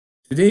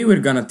Today we're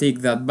gonna take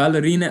that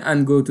ballerina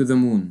and go to the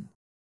moon.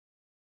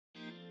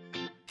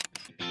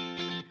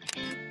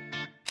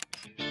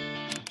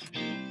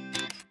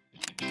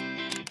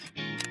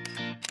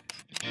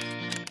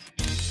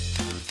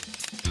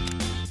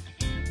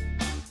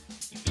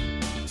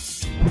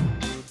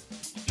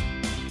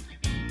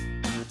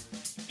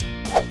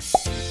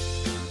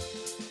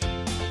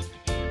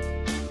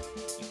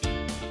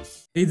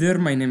 Hey there,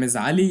 my name is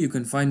Ali. You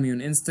can find me on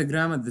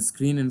Instagram at the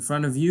screen in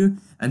front of you.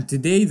 And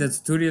today the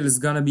tutorial is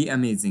gonna be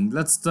amazing.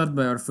 Let's start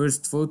by our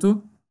first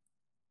photo.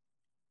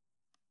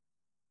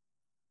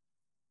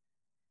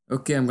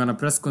 Okay, I'm gonna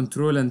press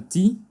Ctrl and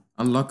T.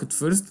 Unlock it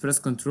first, press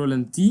Ctrl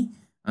and T.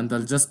 And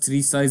I'll just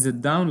resize it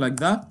down like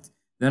that.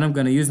 Then I'm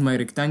gonna use my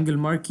rectangle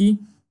marquee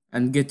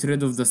and get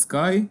rid of the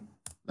sky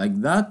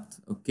like that.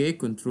 Okay,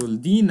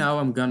 Ctrl D. Now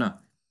I'm gonna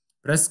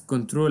press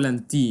Ctrl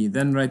and T.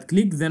 Then right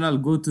click. Then I'll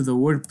go to the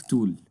warp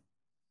tool.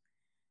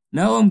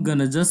 Now I'm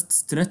gonna just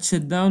stretch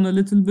it down a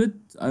little bit.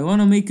 I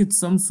wanna make it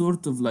some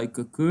sort of like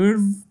a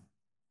curve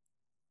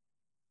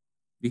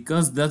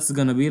because that's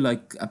gonna be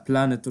like a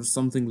planet or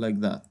something like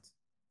that.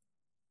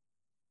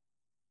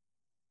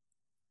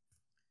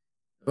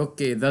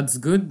 Okay, that's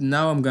good.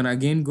 Now I'm gonna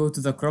again go to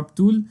the crop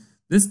tool.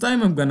 This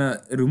time I'm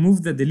gonna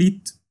remove the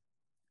delete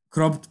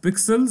cropped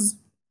pixels.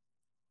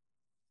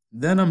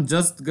 Then I'm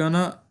just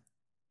gonna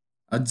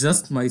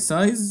adjust my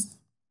size.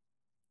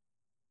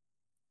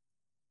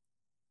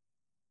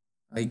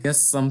 I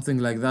guess something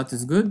like that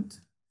is good.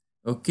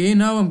 Okay,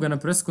 now I'm gonna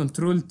press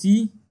Ctrl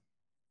T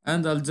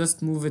and I'll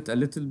just move it a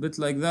little bit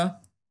like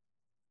that.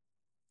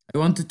 I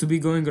want it to be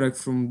going like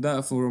from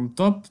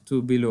top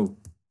to below.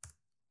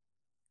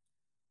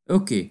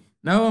 Okay,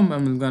 now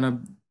I'm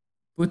gonna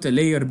put a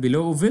layer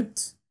below of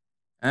it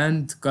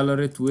and color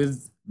it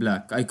with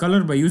black. I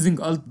color by using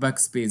Alt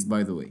backspace,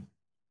 by the way.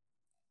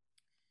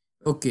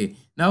 Okay,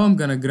 now I'm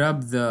gonna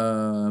grab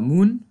the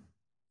moon.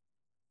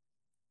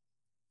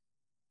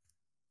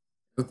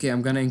 Okay,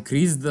 I'm gonna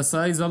increase the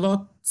size a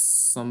lot,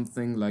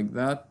 something like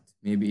that,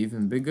 maybe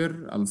even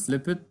bigger. I'll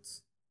flip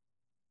it.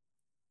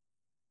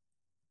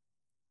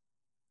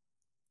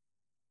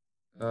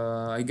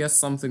 I guess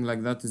something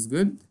like that is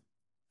good.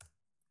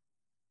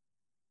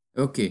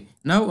 Okay,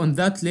 now on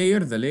that layer,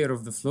 the layer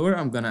of the floor,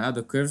 I'm gonna add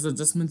a curves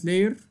adjustment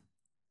layer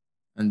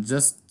and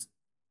just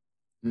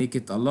make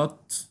it a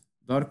lot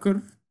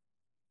darker.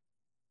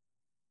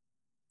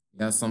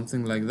 Yeah,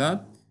 something like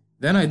that.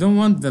 Then I don't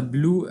want the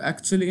blue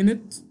actually in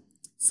it,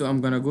 so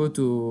I'm gonna go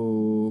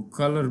to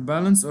color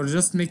balance or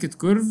just make it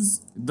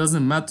curves. It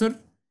doesn't matter.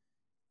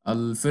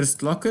 I'll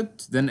first lock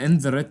it, then in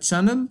the red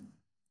channel,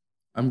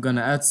 I'm gonna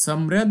add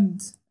some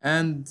red,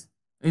 and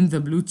in the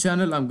blue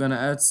channel, I'm gonna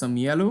add some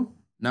yellow.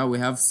 Now we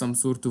have some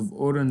sort of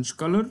orange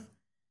color.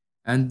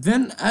 And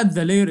then at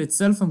the layer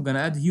itself, I'm gonna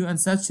add hue and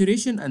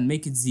saturation and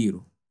make it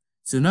 0.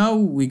 So now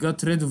we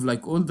got rid of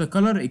like all the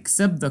color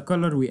except the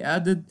color we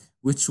added,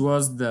 which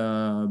was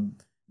the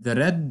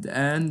red,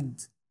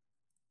 and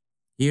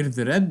here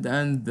the red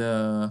and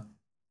the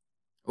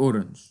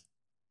orange.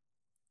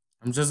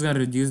 I'm just gonna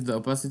reduce the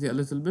opacity a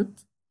little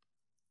bit.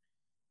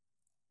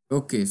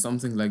 Okay,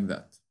 something like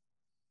that.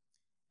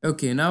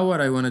 Okay, now what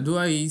I want to do,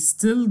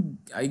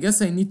 I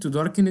guess I need to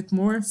darken it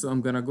more. So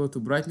I'm gonna go to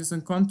brightness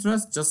and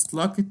contrast, just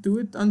lock it to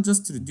it and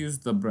just reduce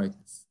the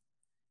brightness.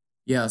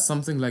 Yeah,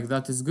 something like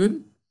that is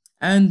good.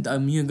 And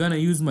I'm gonna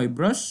use my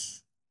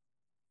brush.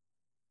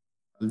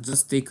 I'll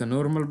just take a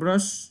normal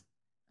brush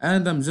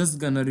and I'm just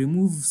gonna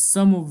remove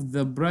some of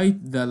the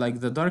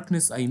the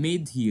darkness I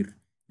made here,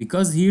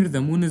 because here the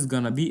moon is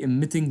gonna be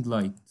emitting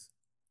light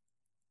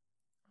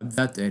at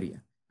that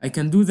area. I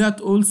can do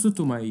that also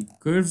to my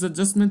curves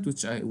adjustment,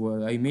 which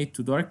I made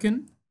to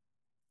darken.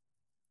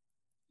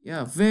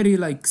 Yeah, very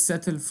like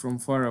settle from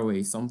far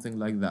away, something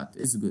like that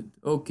is good.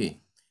 Okay,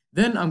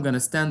 then I'm gonna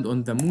stand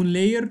on the moon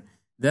layer.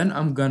 Then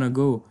I'm gonna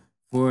go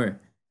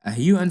for a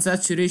hue and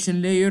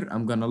saturation layer.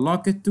 I'm gonna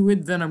lock it to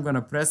it. Then I'm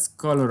gonna press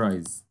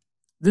colorize.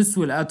 This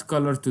will add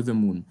color to the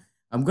moon.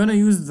 I'm gonna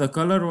use the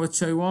color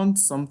which I want,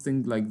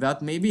 something like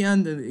that maybe,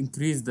 and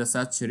increase the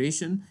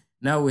saturation.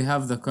 Now we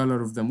have the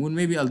color of the moon.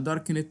 Maybe I'll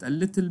darken it a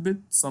little bit,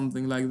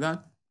 something like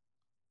that.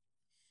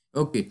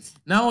 Okay,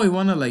 now I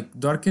wanna like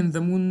darken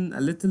the moon a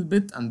little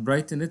bit and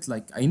brighten it.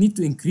 Like I need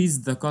to increase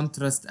the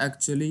contrast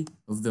actually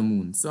of the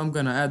moon. So I'm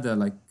gonna add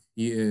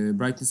a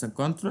brightness and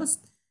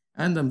contrast,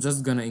 and I'm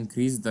just gonna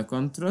increase the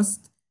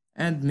contrast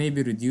and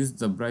maybe reduce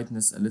the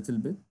brightness a little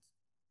bit.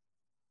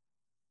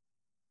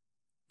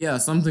 Yeah,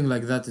 something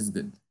like that is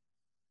good.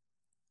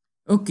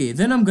 Okay,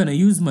 then I'm gonna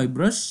use my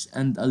brush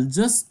and I'll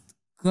just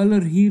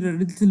color here a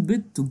little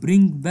bit to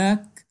bring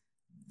back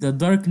the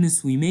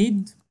darkness we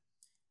made.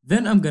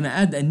 Then I'm gonna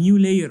add a new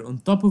layer on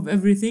top of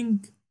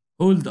everything.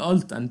 Hold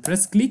Alt and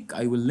press click.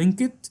 I will link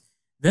it.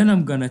 Then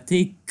I'm gonna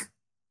take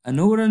an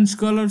orange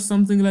color,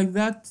 something like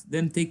that.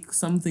 Then take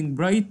something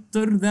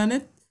brighter than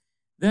it.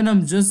 Then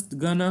I'm just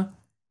gonna,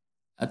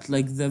 at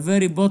like the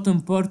very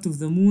bottom part of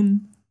the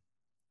moon,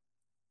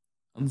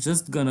 I'm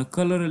just gonna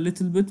color a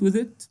little bit with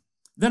it.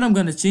 Then I'm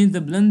gonna change the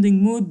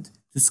blending mode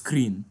to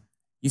screen.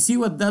 You see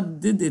what that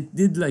did? It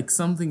did like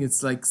something,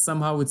 it's like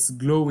somehow it's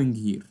glowing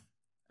here.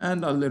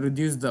 And I'll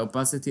reduce the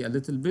opacity a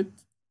little bit.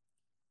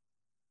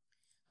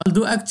 I'll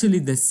do actually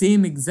the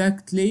same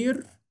exact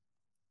layer,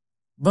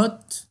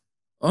 but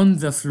on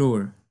the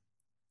floor.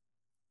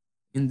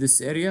 In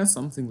this area,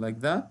 something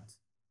like that.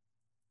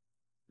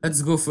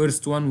 Let's go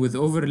first one with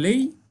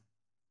overlay.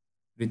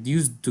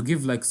 Reduce to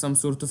give like some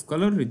sort of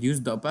color, reduce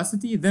the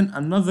opacity. Then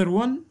another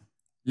one,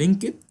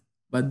 link it.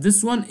 But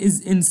this one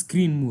is in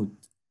screen mode.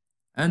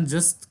 And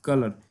just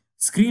color.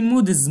 Screen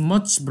mode is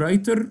much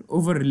brighter.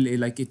 Overlay,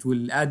 like it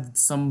will add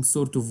some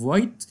sort of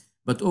white,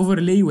 but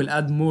overlay will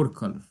add more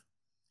color.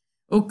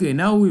 Okay,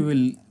 now we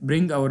will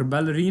bring our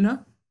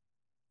ballerina.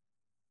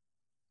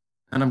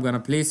 And I'm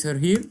gonna place her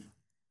here.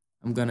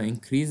 I'm gonna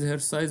increase her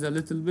size a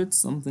little bit,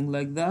 something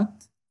like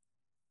that.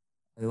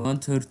 I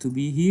want her to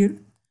be here.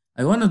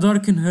 I wanna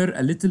darken her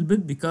a little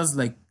bit because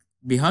like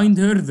behind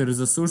her there is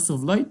a source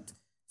of light.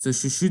 So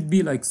she should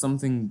be like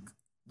something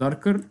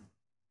darker.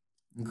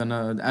 I'm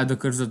gonna add a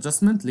curves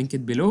adjustment, link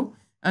it below,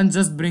 and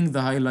just bring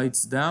the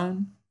highlights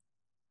down.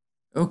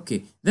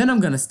 Okay, then I'm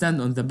gonna stand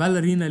on the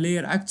ballerina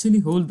layer, actually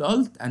hold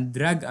Alt and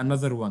drag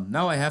another one.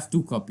 Now I have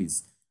two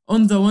copies.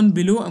 On the one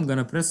below, I'm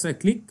gonna press a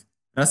click,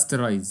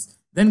 rasterize.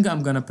 Then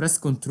I'm gonna press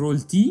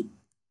Ctrl T,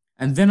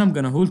 and then I'm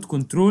gonna hold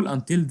Control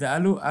until the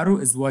arrow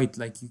is white,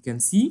 like you can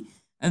see.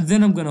 And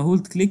then I'm gonna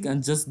hold click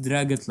and just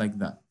drag it like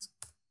that.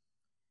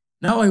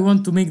 Now I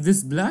want to make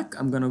this black.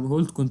 I'm gonna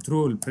hold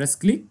Control, press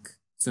click.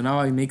 So now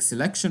I make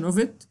selection of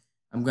it.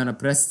 I'm gonna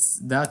press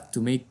that to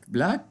make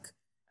black.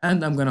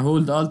 And I'm gonna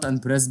hold Alt and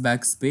press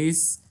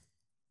backspace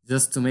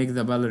just to make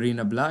the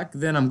ballerina black.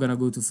 Then I'm gonna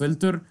go to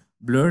filter,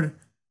 blur,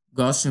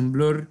 Gaussian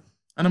blur.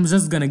 And I'm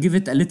just gonna give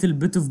it a little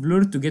bit of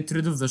blur to get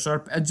rid of the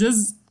sharp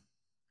edges.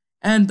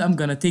 And I'm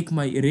gonna take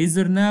my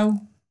eraser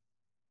now.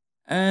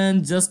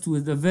 And just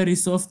with a very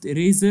soft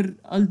eraser,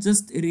 I'll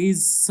just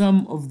erase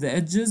some of the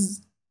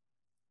edges.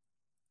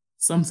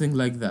 Something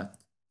like that.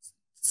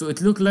 So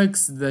it looks like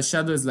the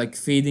shadow is like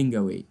fading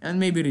away, and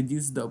maybe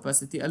reduce the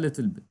opacity a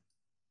little bit.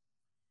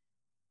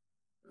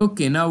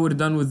 Okay, now we're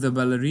done with the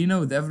ballerina,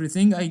 with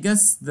everything. I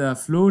guess the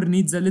floor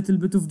needs a little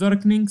bit of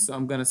darkening, so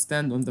I'm gonna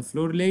stand on the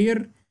floor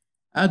layer,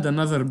 add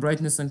another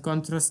brightness and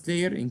contrast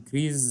layer,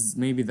 increase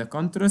maybe the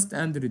contrast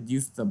and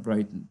reduce the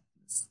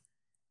brightness.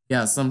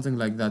 Yeah, something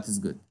like that is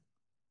good.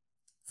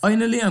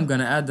 Finally, I'm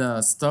gonna add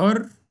a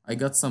star. I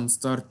got some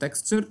star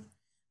texture,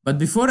 but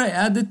before I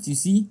add it, you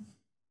see,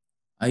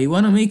 I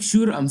want to make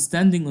sure I'm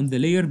standing on the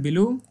layer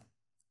below.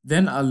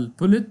 Then I'll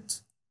pull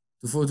it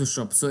to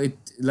Photoshop. So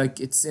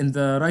it's in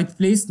the right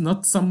place,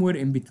 not somewhere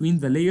in between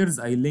the layers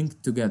I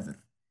linked together.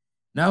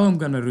 Now I'm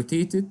going to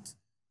rotate it,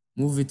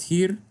 move it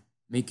here,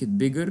 make it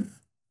bigger.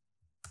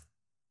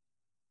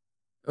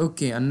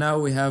 Okay, and now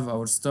we have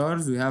our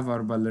stars, we have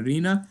our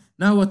ballerina.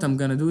 Now what I'm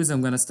gonna do is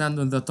I'm gonna stand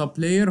on the top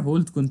layer,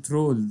 hold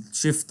Control,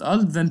 Shift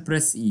Alt, then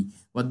press E.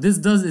 What this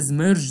does is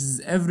merges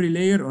every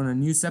layer on a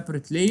new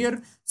separate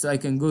layer, so I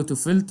can go to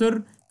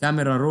Filter,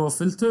 Camera Raw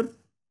Filter,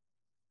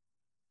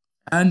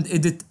 and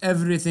edit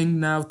everything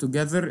now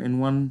together in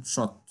one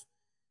shot.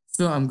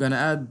 So I'm gonna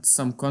add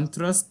some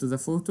contrast to the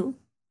photo,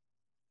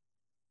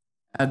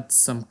 add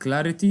some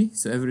clarity,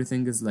 so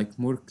everything is like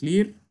more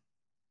clear.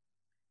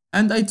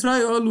 And I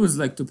try always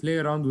like to play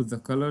around with the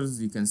colors.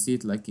 You can see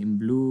it like in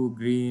blue,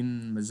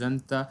 green,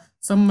 magenta.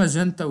 Some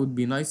magenta would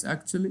be nice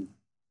actually.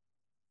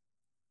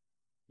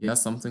 Yeah,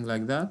 something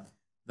like that.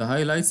 The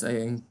highlights,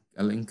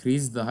 I'll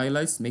increase the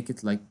highlights, make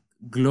it like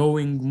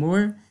glowing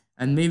more.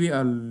 And maybe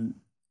I'll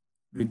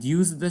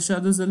reduce the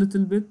shadows a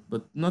little bit,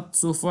 but not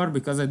so far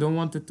because I don't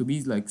want it to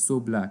be like so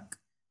black.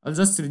 I'll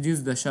just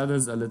reduce the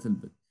shadows a little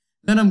bit.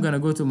 Then I'm gonna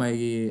go to my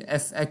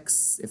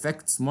FX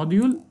effects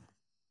module.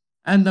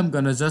 And I'm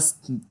gonna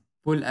just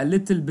pull a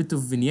little bit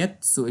of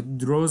vignette so it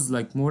draws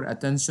like more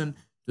attention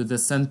to the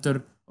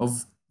center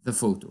of the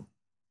photo.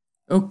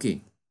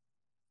 Okay,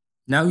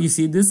 now you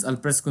see this, I'll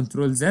press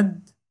Ctrl Z,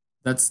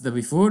 that's the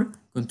before,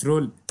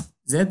 Ctrl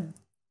Z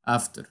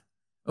after.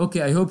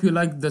 Okay, I hope you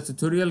liked the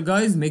tutorial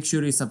guys. Make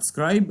sure you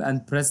subscribe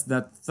and press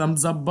that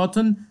thumbs up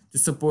button to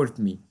support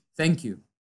me. Thank you.